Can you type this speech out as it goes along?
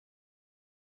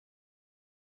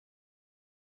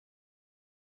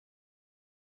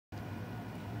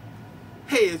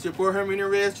Hey, it's your boy Hermine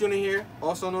Reyes Jr. here,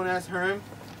 also known as Herm,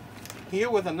 here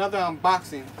with another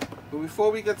unboxing. But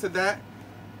before we get to that,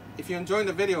 if you're enjoying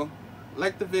the video,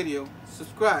 like the video,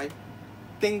 subscribe,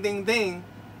 ding ding ding,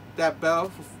 that bell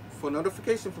for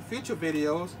notification for future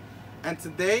videos. And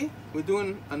today, we're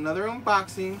doing another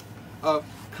unboxing of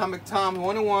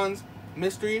ComicTom101's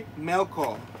Mystery Mail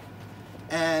Call.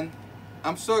 And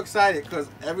I'm so excited because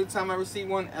every time I receive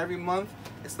one every month,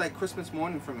 it's like Christmas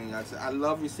morning for me. I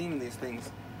love receiving these things.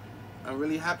 I'm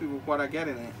really happy with what I get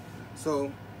in it.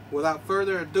 So without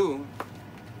further ado,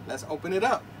 let's open it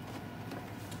up.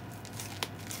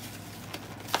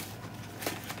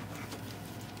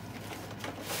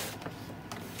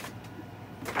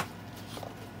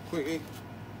 Quickly,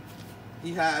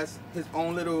 he has his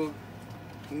own little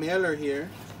mailer here.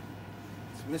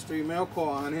 It's Mystery Mail Call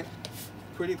on it.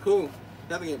 Pretty cool. You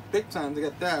have to get big time to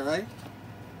get that, right?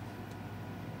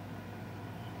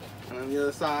 And on the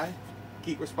other side,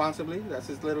 keep responsibly. That's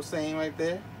his little saying right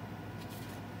there.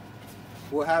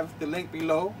 We'll have the link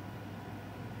below.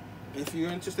 If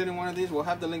you're interested in one of these, we'll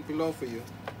have the link below for you.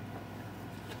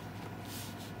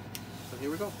 So here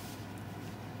we go.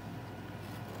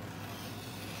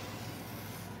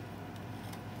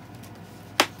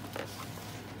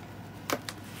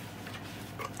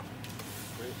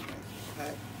 Great, nice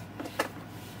pack.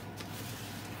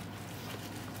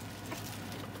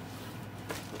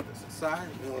 Side,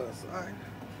 the other side.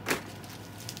 Nice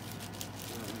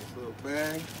little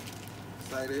bag.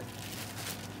 Excited.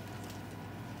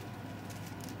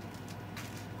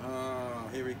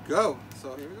 Here we go.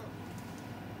 So here we go.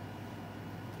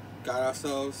 Got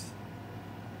ourselves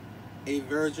a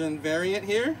Virgin variant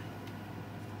here.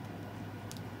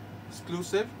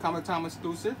 Exclusive, ComicTom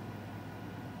exclusive.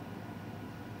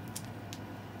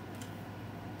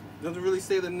 Doesn't really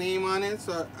say the name on it,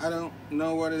 so I don't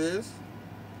know what it is.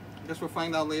 I guess we'll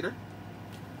find out later.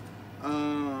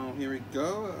 Here we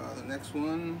go. The next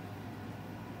one,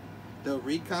 the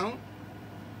Recount.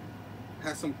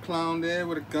 Has some clown there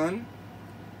with a gun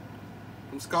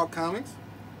from Scout Comics.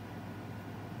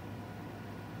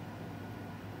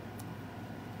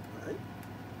 Alright.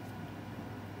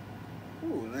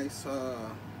 Ooh, nice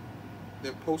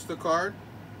their poster card.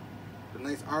 The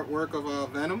nice artwork of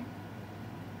Venom.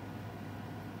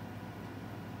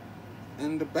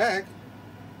 In the back,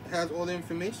 has all the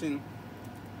information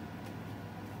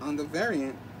on the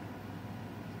variant.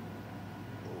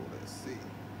 Oh, let's see.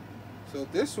 So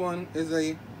this one is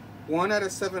a 1 out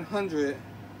of 700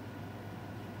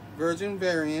 Virgin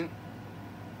variant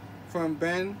from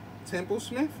Ben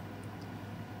Templesmith,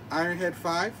 Ironhead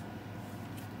 5.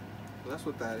 So that's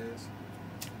what that is.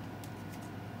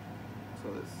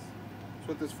 So that's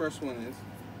what this first one is.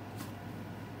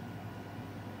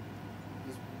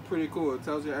 Pretty cool. It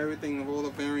tells you everything of all the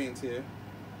variants here.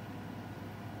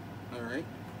 Alright.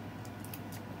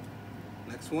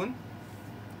 Next one.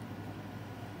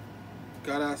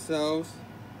 Got ourselves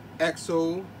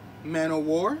Exo Man of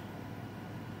War.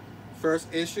 First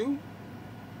issue.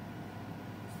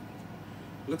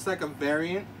 Looks like a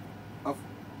variant of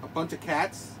a bunch of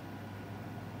cats.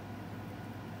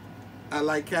 I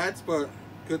like cats, but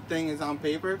good thing is on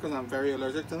paper because I'm very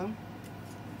allergic to them.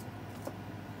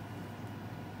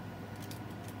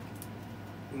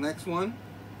 Next one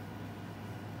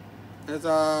is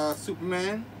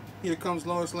Superman. Here Comes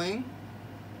Lois Lane,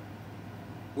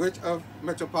 Witch of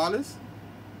Metropolis.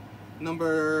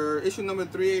 Issue number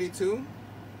 382.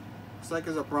 Looks like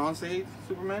it's a Bronze Age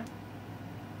Superman.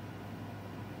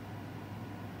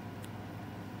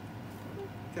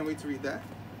 Can't wait to read that.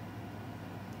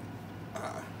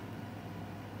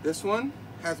 This one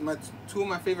has two of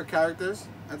my favorite characters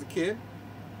as a kid.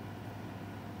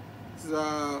 This is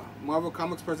Marvel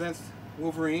Comics Presents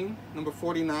Wolverine, number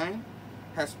 49.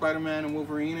 Has Spider-Man and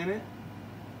Wolverine in it.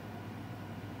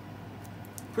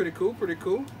 Pretty cool, pretty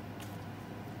cool.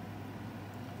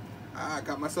 I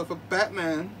got myself a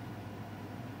Batman,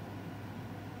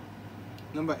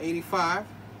 number 85.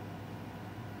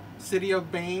 City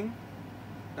of Bane.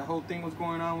 The whole thing was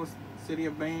going on with City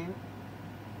of Bane.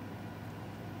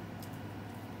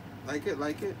 Like it,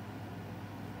 like it.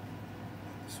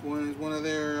 This one is one of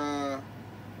their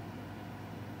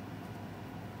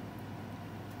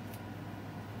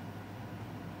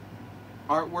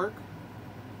artwork,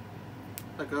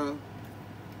 like a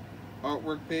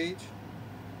artwork page.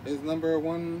 Is number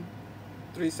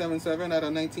 1377 out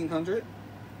of 1900.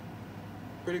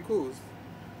 Pretty cool.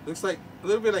 Looks like a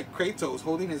little bit like Kratos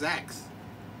holding his axe.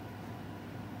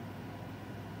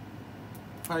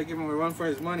 Probably give him a run for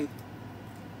his money.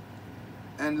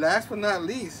 And last but not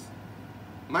least,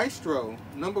 Maestro,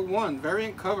 #1,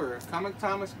 variant cover,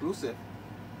 ComicTom exclusive.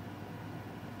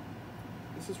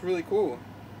 This is really cool.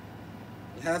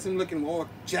 It has him looking all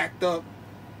jacked up.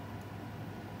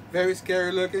 Very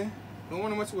scary looking. Don't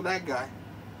want to mess with that guy.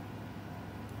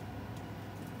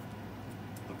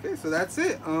 Okay, so that's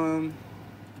it.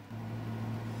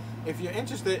 If you're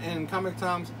interested in Comic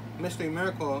Tom's Mystery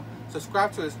Miracle,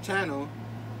 subscribe to his channel.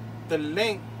 The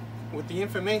link with the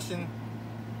information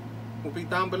will be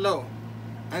down below.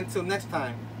 Until next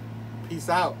time, peace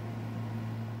out.